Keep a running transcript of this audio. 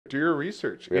Do your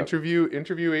research. Yeah.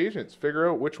 Interview agents. Figure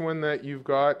out which one that you've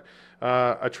got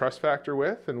a trust factor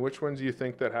with, and which ones you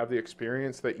think that have the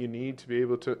experience that you need to be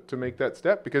able to make that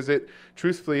step, because it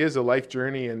truthfully is a life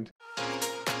journey. And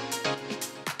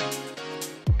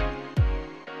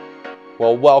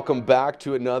well, welcome back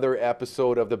to another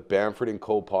episode of the Bamford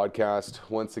Co Podcast.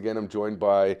 Once again, I'm joined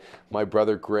by my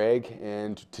brother Greg,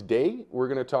 and today we're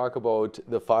going to talk about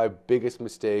the 5 biggest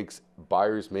mistakes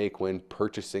buyers make when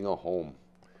purchasing a home.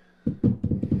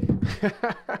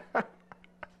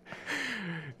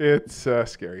 It's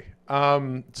scary.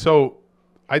 So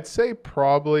I'd say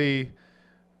probably,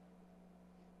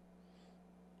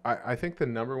 I think the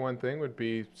number one thing would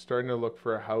be starting to look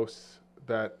for a house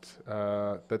that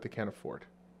they can't afford.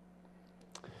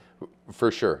 For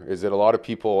sure. Is that a lot of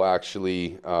people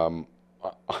actually,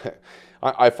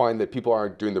 I find that people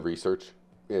aren't doing the research,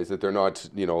 is that they're not,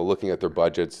 looking at their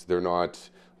budgets. They're not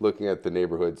looking at the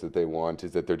neighborhoods that they want,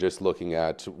 is that they're just looking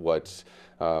at what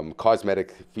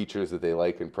cosmetic features that they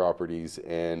like in properties,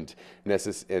 and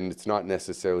it's not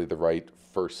necessarily the right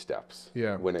first steps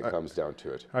when it comes down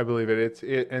to it. I believe it.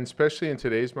 And especially in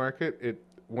today's market,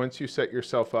 once you set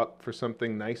yourself up for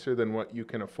something nicer than what you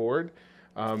can afford,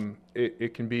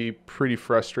 it can be pretty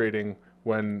frustrating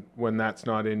when that's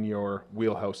not in your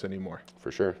wheelhouse anymore.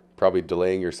 For sure. Probably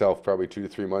delaying yourself 2 to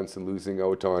 3 months and losing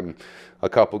out on a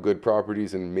couple good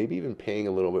properties, and maybe even paying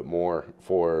a little bit more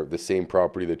for the same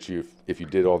property that if you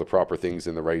did all the proper things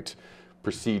in the right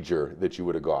procedure that you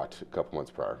would have got a couple months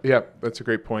prior. Yeah, that's a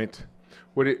great point.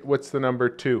 What's the number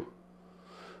 2?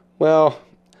 Well,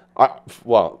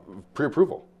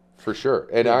 pre-approval, for sure.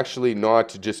 And actually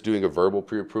not just doing a verbal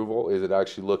pre-approval. Is it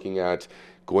actually looking at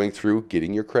going through,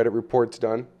 getting your credit reports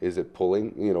done? Is it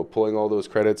pulling all those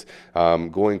credits,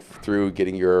 going through,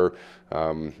 getting your,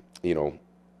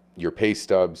 your pay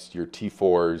stubs, your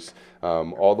T4s,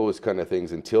 all those kind of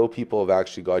things, until people have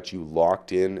actually got you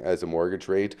locked in as a mortgage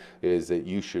rate, is that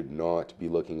you should not be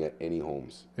looking at any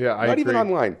homes. Yeah, I agree. Not even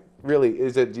online. Really,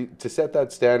 is it to set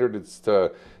that standard? It's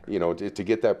to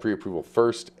get that pre-approval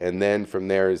first, and then from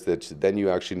there is that then you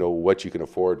actually know what you can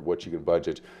afford, what you can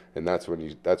budget, and that's where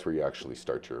you actually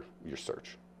start your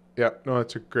search. Yeah, no,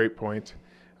 that's a great point.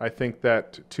 I think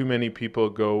that too many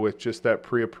people go with just that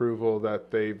pre-approval,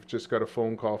 that they've just got a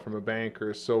phone call from a bank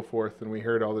or so forth, and we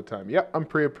hear it all the time. Yep, I'm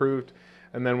pre-approved.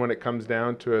 And then when it comes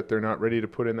down to it, they're not ready to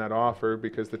put in that offer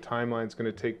because the timeline's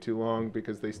going to take too long,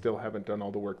 because they still haven't done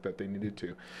all the work that they needed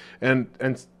to.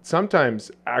 And sometimes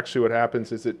actually what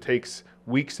happens is it takes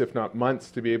weeks, if not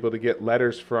months, to be able to get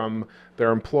letters from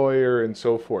their employer and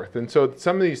so forth. And so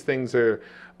some of these things are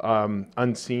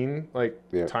unseen,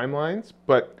 timelines.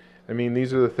 But I mean,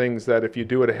 these are the things that if you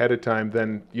do it ahead of time,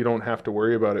 then you don't have to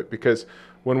worry about it. Because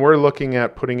when we're looking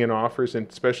at putting in offers, and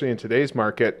especially in today's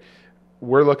market,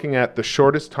 we're looking at the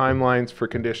shortest timelines for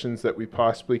conditions that we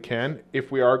possibly can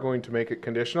if we are going to make it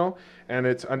conditional. And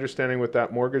it's understanding with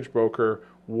that mortgage broker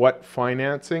what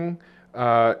financing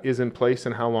is in place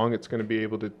and how long it's going to be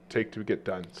able to take to get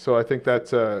done. So I think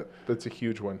that's a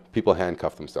huge one. People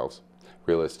handcuff themselves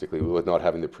realistically with not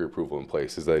having the pre-approval in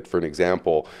place. Is that, for an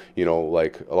example,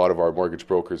 like a lot of our mortgage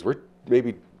brokers, we're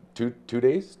maybe two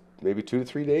days, maybe 2 to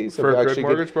 3 days for a good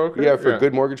mortgage broker. Yeah, for a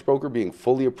good mortgage broker being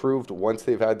fully approved once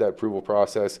they've had that approval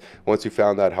process. Once we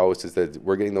found that house, is that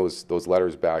we're getting those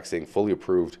letters back saying fully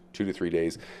approved 2 to 3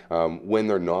 days. When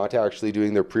they're not actually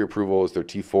doing their pre-approvals, their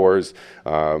T4s,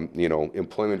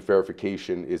 employment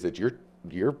verification, is that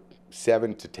you're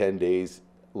 7 to 10 days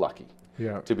lucky.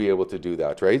 Yeah. To be able to do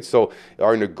that, right? So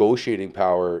our negotiating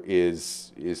power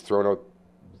is thrown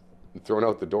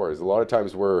out the doors. A lot of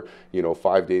times we're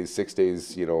 5 days, 6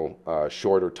 days,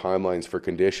 shorter timelines for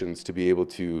conditions to be able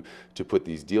to put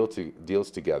these deals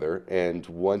together. And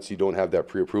once you don't have that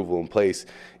pre-approval in place,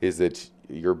 is that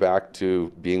you're back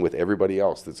to being with everybody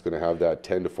else that's going to have that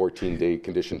 10 to 14 day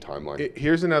condition timeline.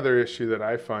 Here's another issue that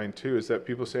I find too, is that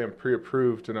people say I'm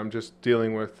pre-approved and I'm just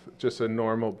dealing with just a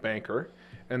normal banker.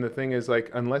 And the thing is,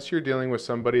 unless you're dealing with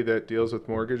somebody that deals with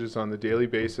mortgages on the daily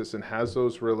basis and has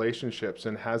those relationships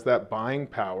and has that buying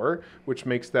power, which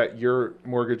makes that your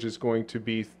mortgage is going to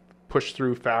be pushed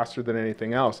through faster than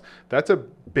anything else. That's a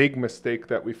big mistake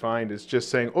that we find, is just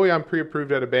saying, oh yeah, I'm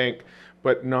pre-approved at a bank,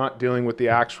 but not dealing with the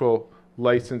actual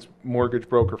licensed mortgage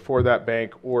broker for that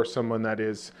bank, or someone that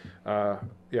is,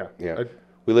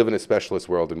 we live in a specialist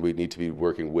world, and we need to be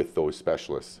working with those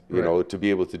specialists, to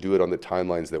be able to do it on the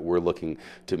timelines that we're looking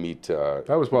to meet.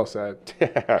 That was well said.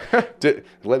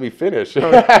 Let me finish.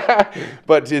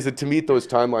 But is it to meet those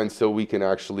timelines so we can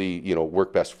actually,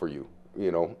 work best for you?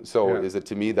 you know. So is it,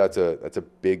 to me, that's a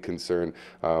big concern.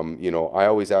 You know, I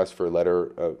always ask for a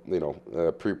letter, you know,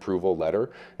 a pre-approval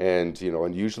letter, and you know,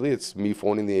 and usually it's me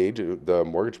phoning the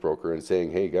mortgage broker and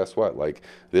saying, hey, guess what? Like,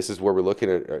 this is where we're looking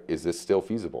at. Is this still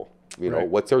feasible? You know,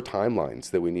 what's our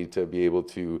timelines that we need to be able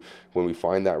to, when we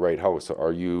find that right house?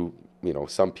 Are you know,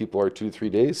 some people are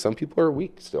 2-3 days, some people are a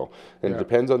week still. And it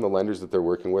depends on the lenders that they're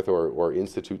working with or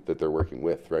institute that they're working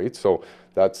with, right? So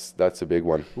that's a big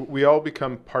one. We all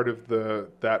become part of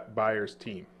that buyer's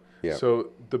team. Yeah.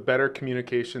 So the better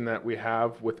communication that we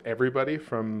have with everybody,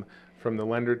 from the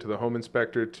lender to the home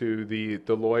inspector to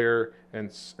the lawyer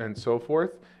and so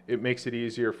forth, it makes it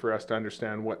easier for us to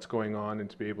understand what's going on and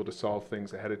to be able to solve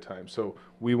things ahead of time. So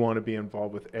we want to be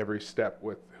involved with every step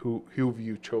with who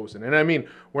you've chosen. And I mean,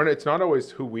 it's not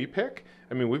always who we pick.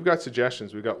 I mean, we've got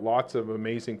suggestions. We've got lots of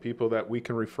amazing people that we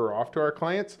can refer off to our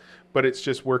clients, but it's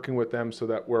just working with them so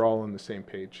that we're all on the same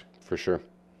page. For sure.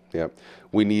 Yeah,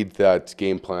 we need that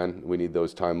game plan. We need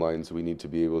those timelines. We need to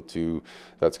be able to,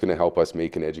 that's going to help us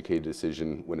make an educated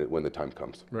decision when the time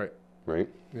comes. Right. Right?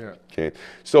 Yeah. Okay.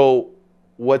 So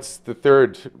what's the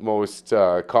third most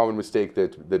common mistake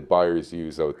that buyers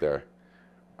use out there?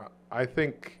 I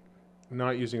think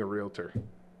not using a realtor.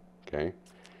 Okay.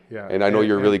 Yeah. And I know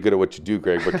you're really good at what you do,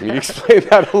 Greg, but can you explain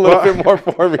that a little bit more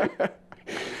for me?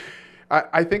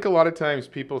 I think a lot of times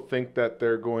people think that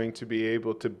they're going to be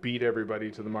able to beat everybody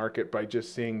to the market by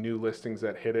just seeing new listings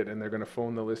that hit it, and they're going to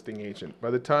phone the listing agent. By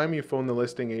the time you phone the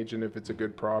listing agent, if it's a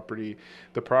good property,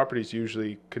 the property's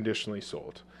usually conditionally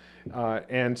sold.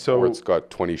 And so, or it's got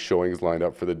 20 showings lined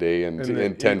up for the day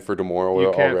and 10 for tomorrow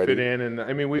you can't already. fit in. And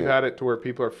I mean, we've had it to where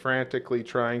people are frantically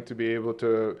trying to be able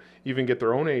to even get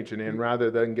their own agent in rather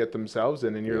than get themselves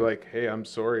in. And you're like, hey, I'm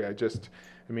sorry.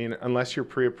 I mean, unless you're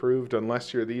pre-approved,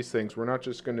 unless you're these things, we're not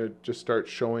just going to just start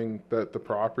showing the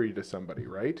property to somebody,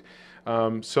 right?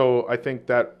 So I think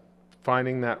that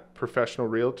finding that professional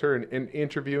realtor and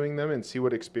interviewing them and see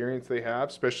what experience they have,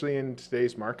 especially in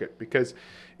today's market, because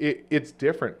it's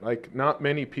different. Like, not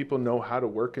many people know how to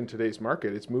work in today's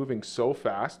market. It's moving so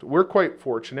fast. We're quite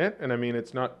fortunate, and I mean,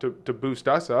 it's not to boost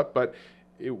us up, but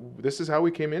this is how we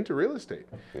came into real estate.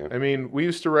 Yeah. I mean, we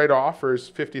used to write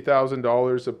offers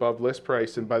 $50,000 above list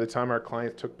price, and by the time our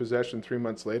client took possession 3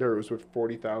 months later, it was worth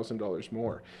 $40,000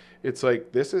 more. It's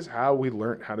like, this is how we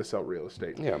learned how to sell real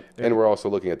estate. Yeah, and we're also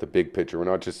looking at the big picture. We're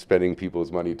not just spending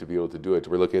people's money to be able to do it.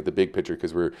 We're looking at the big picture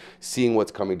because we're seeing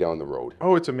what's coming down the road.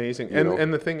 Oh, it's amazing.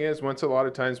 And the thing is, once a lot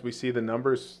of times we see the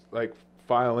numbers like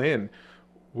file in,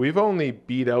 we've only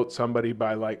beat out somebody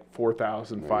by like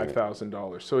 $4,000,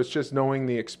 $5,000. So it's just knowing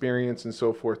the experience and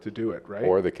so forth to do it, right?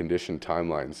 Or the condition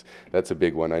timelines. That's a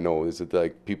big one. I know, is it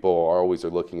like people are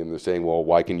looking and they're saying, well,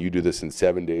 why can you do this in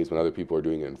 7 days when other people are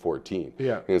doing it in 14?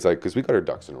 Yeah. And it's like, because we got our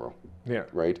ducks in a row. Yeah.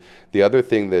 Right. The other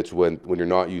thing that when you're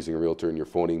not using a realtor and you're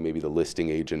phoning maybe the listing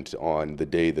agent on the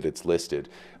day that it's listed,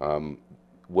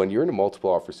 when you're in a multiple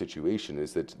offer situation,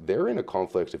 is that they're in a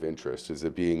conflict of interest, is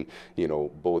it being, you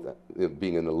know, both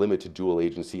being in a limited dual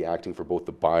agency, acting for both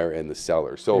the buyer and the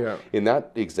seller. So in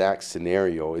that exact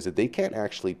scenario, is that they can't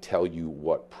actually tell you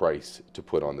what price to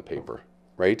put on the paper,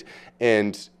 right?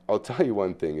 And I'll tell you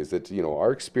one thing is that, you know,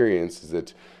 our experience is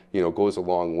that, you know, goes a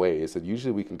long way, is that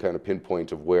usually we can kind of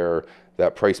pinpoint of where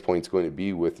that price point is going to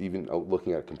be with even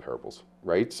looking at comparables,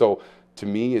 right? So to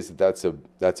me, that's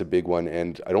a big one,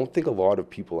 and I don't think a lot of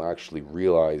people actually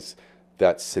realize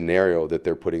that scenario that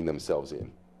they're putting themselves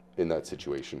in that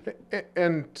situation.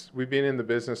 And we've been in the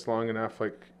business long enough,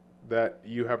 like, that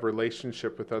you have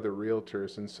relationship with other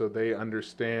realtors, and so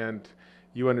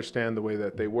you understand the way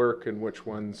that they work and which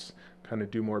ones kind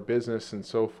of do more business and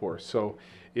so forth. So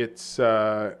it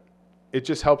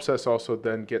just helps us also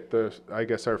then get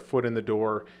our foot in the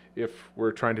door if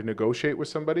we're trying to negotiate with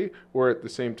somebody, or at the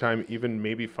same time even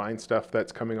maybe find stuff that's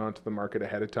coming onto the market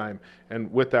ahead of time, and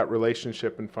with that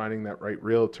relationship and finding that right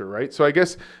realtor, right? So I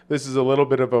guess this is a little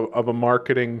bit of a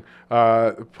marketing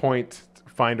point,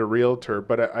 find a realtor,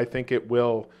 but I think it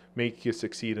will make you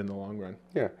succeed in the long run.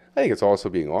 Yeah, I think it's also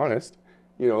being honest.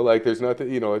 You know, like, there's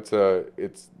nothing, you know, it's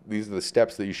these are the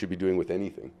steps that you should be doing with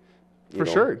anything. For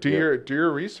sure. Do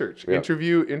your research. Yeah.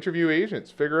 Interview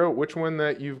agents. Figure out which one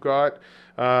that you've got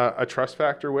a trust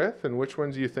factor with, and which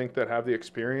ones you think that have the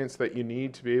experience that you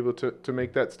need to be able to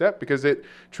make that step. Because it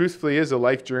truthfully is a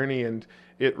life journey, and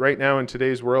it right now in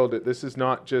today's world, this is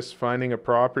not just finding a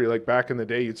property. Like back in the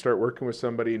day, you'd start working with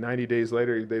somebody, 90 days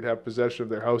later, they'd have possession of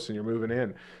their house and you're moving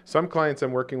in. Some clients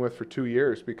I'm working with for 2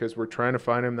 years because we're trying to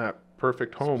find them that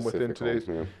perfect home within today's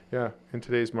in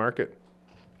today's market.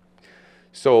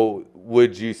 So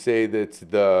would you say that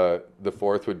the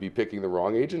fourth would be picking the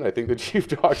wrong agent? I think that you've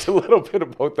talked a little bit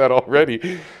about that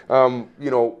already.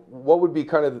 What would be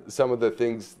kind of some of the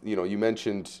things, you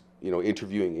mentioned,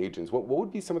 interviewing agents. What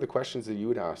would be some of the questions that you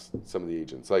would ask some of the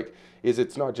agents? Like,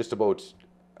 it's not just about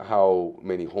how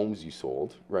many homes you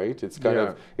sold, right? It's kind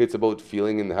of, it's about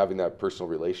feeling and having that personal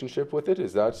relationship with it.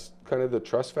 Is that kind of the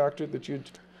trust factor that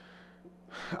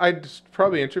I'd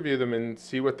probably interview them and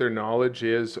see what their knowledge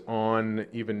is on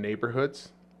even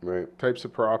neighborhoods, right? types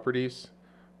of properties.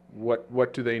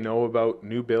 What do they know about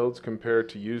new builds compared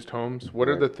to used homes? What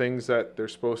are the things that they're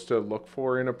supposed to look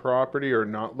for in a property or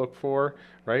not look for,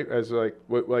 right? As like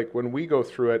when we go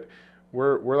through it,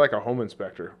 we're like a home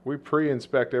inspector. We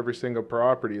pre-inspect every single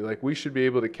property. Like we should be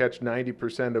able to catch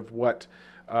 90% of what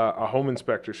a home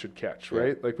inspector should catch,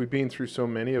 right? Like we've been through so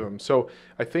many of them. So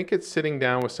I think it's sitting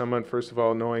down with someone, first of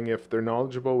all, knowing if they're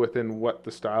knowledgeable within what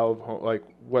the style of home, like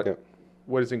what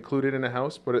is included in a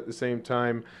house, but at the same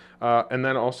time, and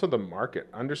then also the market,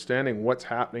 understanding what's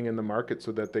happening in the market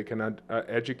so that they can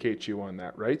educate you on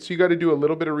that, right? So you got to do a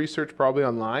little bit of research probably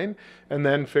online and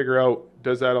then figure out,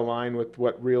 does that align with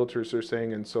what realtors are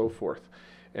saying and so forth.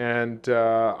 And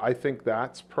I think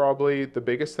that's probably the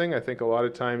biggest thing. I think a lot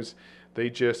of times they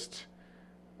just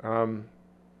find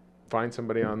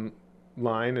somebody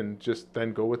online and just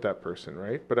then go with that person,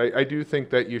 right? But I do think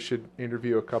that you should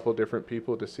interview a couple different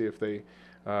people to see if they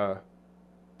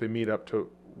meet up to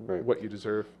what you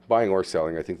deserve. Buying or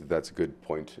selling, I think that that's a good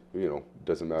point.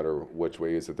 Doesn't matter which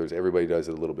way is it. Everybody does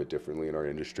it a little bit differently in our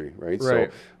industry, right? So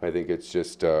I think it's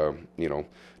just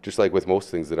just like with most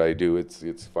things that I do,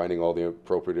 it's finding all the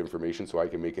appropriate information so I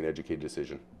can make an educated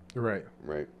decision. Right.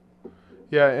 Right.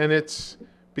 Yeah, and it's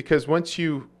because once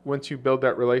you build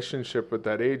that relationship with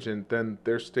that agent, then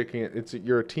they're sticking it.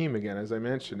 You're a team again, as I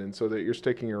mentioned, and so that you're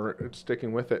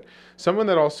sticking with it. Someone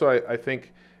that also I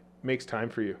think makes time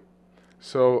for you.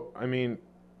 So I mean,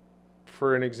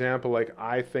 for an example, like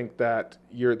I think that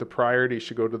the priority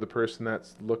should go to the person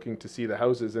that's looking to see the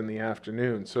houses in the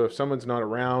afternoon. So if someone's not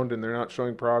around and they're not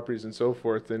showing properties and so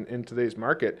forth in today's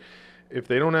market, if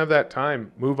they don't have that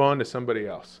time, move on to somebody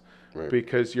else. Right.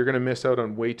 Because you're going to miss out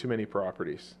on way too many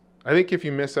properties. I think if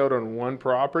you miss out on one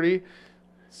property,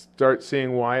 start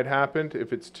seeing why it happened.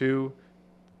 If it's two.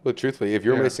 Well, truthfully, if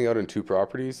you're missing out on two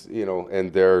properties,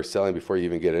 and they're selling before you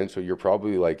even get in, so you're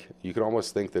probably you could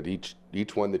almost think that each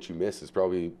one that you miss is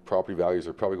probably, property values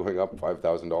are probably going up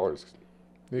 $5,000.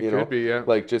 It could be, yeah.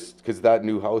 Like just because that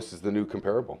new house is the new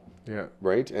comparable. Yeah.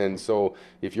 Right? And so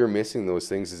if you're missing those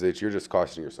things, is that you're just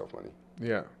costing yourself money.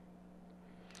 Yeah.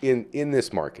 In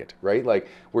this market, right? Like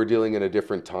we're dealing in a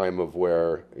different time of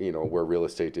where real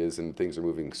estate is and things are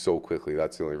moving so quickly.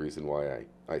 That's the only reason why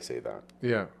I say that.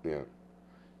 Yeah.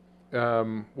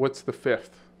 Yeah. What's the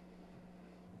fifth?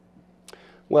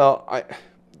 Well,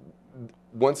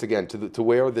 once again, to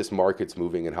where this market's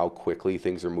moving and how quickly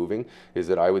things are moving, is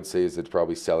that I would say is that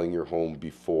probably selling your home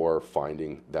before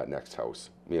finding that next house.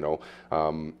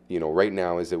 Right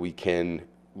now is that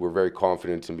we're very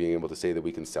confident in being able to say that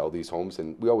we can sell these homes,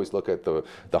 and we always look at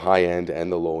the high end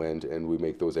and the low end, and we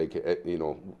make those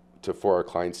for our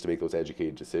clients to make those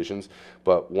educated decisions.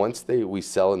 But once we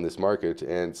sell in this market,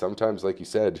 and sometimes, like you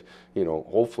said,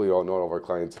 hopefully not all of our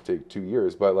clients take 2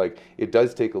 years, but it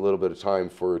does take a little bit of time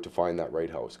to find that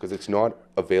right house because it's not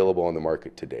available on the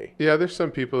market today. Yeah, there's some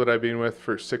people that I've been with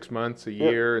for 6 months, a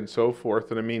year, and so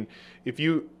forth. And I mean,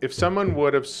 if someone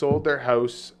would have sold their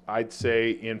house, I'd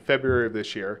say in February of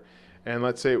this year, and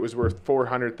let's say it was worth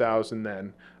 $400,000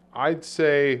 then, I'd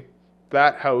say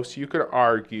that house, you could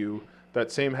argue that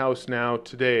same house now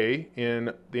today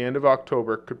in the end of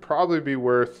October could probably be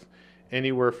worth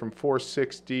anywhere from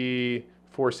 460,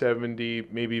 470,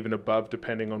 maybe even above,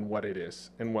 depending on what it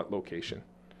is and what location.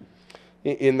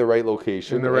 In the right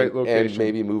location. In the right location. And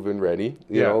maybe move-in ready.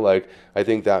 I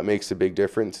think that makes a big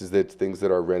difference, is that things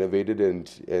that are renovated,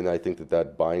 and I think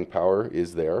that buying power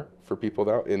is there for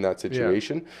people in that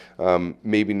situation.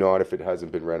 Maybe not if it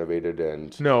hasn't been renovated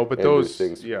but those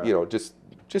things,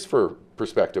 just for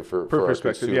perspective for our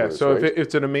consumers, So right? if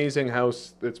it's an amazing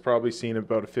house, it's probably seen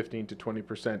about a 15 to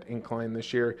 20% incline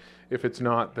this year. If it's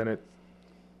not, then it's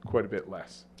quite a bit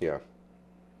less. Yeah,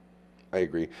 I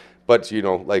agree. But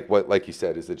like you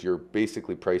said, is that you're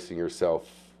basically pricing yourself.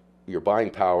 Your buying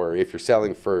power, if you're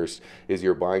selling first, is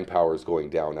your buying power is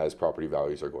going down as property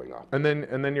values are going up. And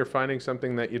then you're finding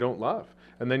something that you don't love,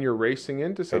 and then you're racing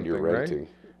into something, and you're renting. Right?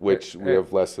 Which we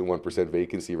have less than 1%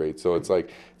 vacancy rate. So it's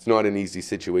it's not an easy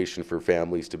situation for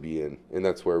families to be in. And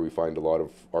that's where we find a lot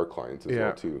of our clients as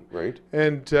well too, right?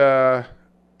 And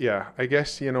I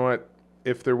guess, you know what,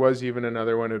 if there was even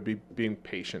another one, it would be being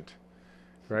patient,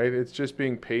 right? It's just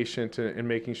being patient and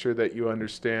making sure that you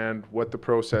understand what the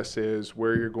process is,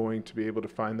 where you're going to be able to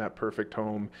find that perfect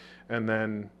home, and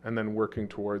then working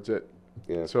towards it.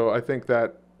 Yeah. So I think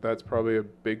that that's probably a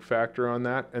big factor on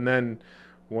that. And then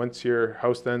once your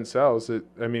house then sells,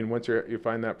 once you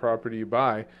find that property you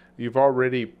buy, you've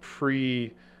already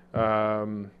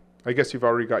I guess you've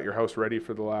already got your house ready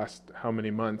for the last how many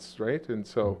months, right? And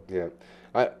so Yeah.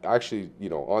 I actually,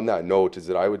 on that note, is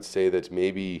that I would say that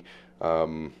maybe,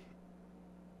 lost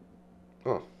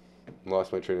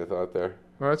my train of thought there.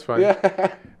 well, that's fine.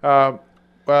 Yeah.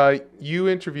 You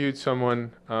interviewed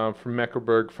someone from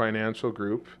Mecklenburg Financial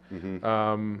Group,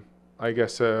 I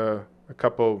guess a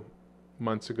couple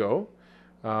months ago,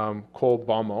 Cole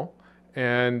Baumel,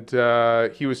 and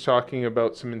he was talking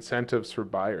about some incentives for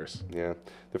buyers. Yeah.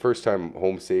 The first time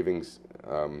home savings,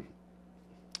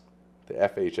 the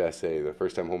FHSA, the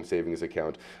first time home savings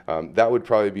account, that would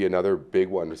probably be another big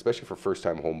one, especially for first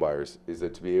time home buyers, is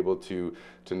that to be able to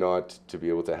be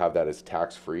able to have that as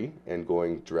tax free and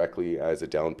going directly as a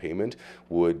down payment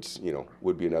would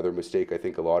be another mistake I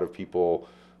think a lot of people,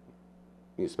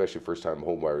 especially first time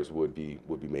home buyers, would be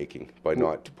making by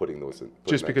not putting those in.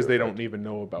 Just because they don't even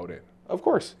know about it. Of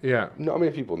course. Yeah. Not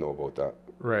many people know about that.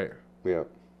 Right. Yeah.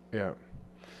 Yeah.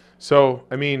 So,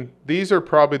 these are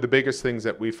probably the biggest things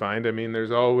that we find.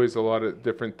 There's always a lot of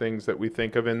different things that we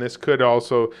think of, and this could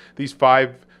also, these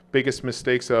 5 biggest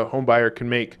mistakes a home buyer can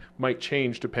make might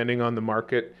change depending on the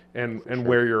market and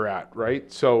where you're at,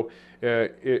 right? So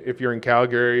if you're in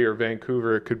Calgary or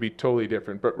Vancouver, it could be totally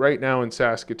different. But right now in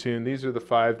Saskatoon, these are the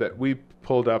 5 that we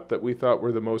pulled up that we thought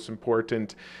were the most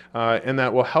important, and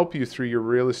that will help you through your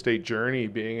real estate journey,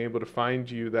 being able to find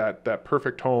you that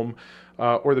perfect home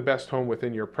or the best home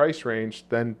within your price range,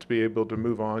 then to be able to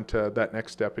move on to that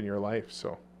next step in your life.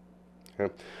 So. Yeah.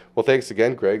 Well, thanks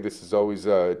again, Greg. This is always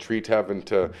a treat having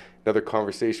another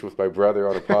conversation with my brother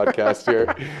on a podcast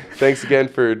here. Thanks again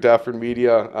for Dufferin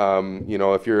Media.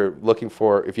 If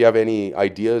you have any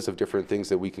ideas of different things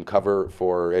that we can cover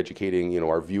for educating,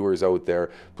 our viewers out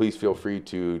there, please feel free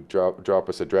to drop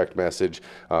us a direct message.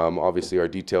 Obviously, our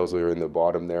details are in the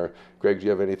bottom there. Greg, do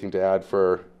you have anything to add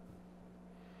for?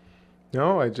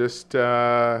 No, I just,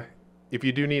 if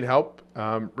you do need help,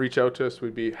 reach out to us.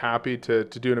 We'd be happy to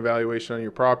do an evaluation on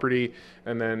your property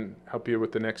and then help you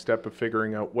with the next step of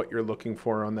figuring out what you're looking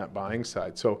for on that buying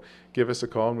side. So give us a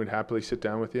call and we'd happily sit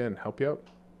down with you and help you out.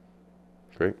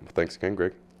 Great. Well, thanks again,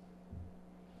 Greg.